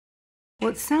Well,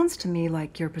 it sounds to me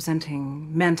like you're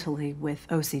presenting mentally with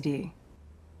OCD.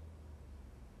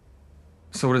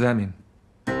 So what does that mean?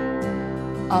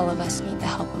 All of us need the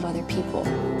help of other people.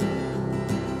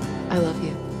 I love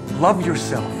you. Love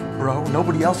yourself, bro.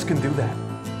 Nobody else can do that.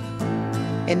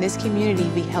 In this community,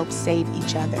 we help save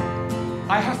each other.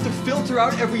 I have to filter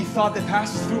out every thought that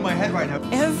passes through my head right now.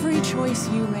 Every choice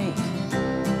you make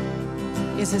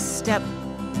is a step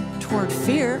toward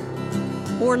fear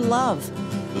or love.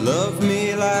 Love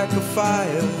me like a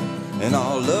fire, and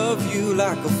I'll love you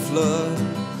like a flood.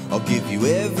 I'll give you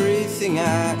everything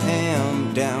I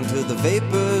am, down to the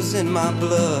vapors in my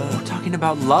blood. We're talking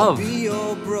about love. Be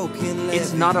your broken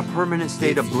it's not a permanent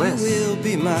state of bliss. You will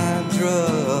be my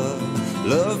drug.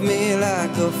 Love me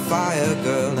like a fire,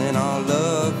 girl, and I'll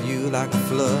love you like a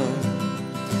flood.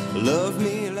 Love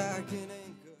me like an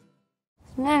anchor.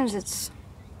 Sometimes it's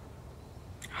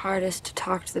hardest to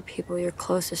talk to the people you're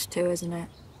closest to, isn't it?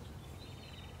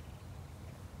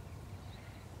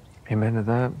 Amen to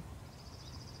that.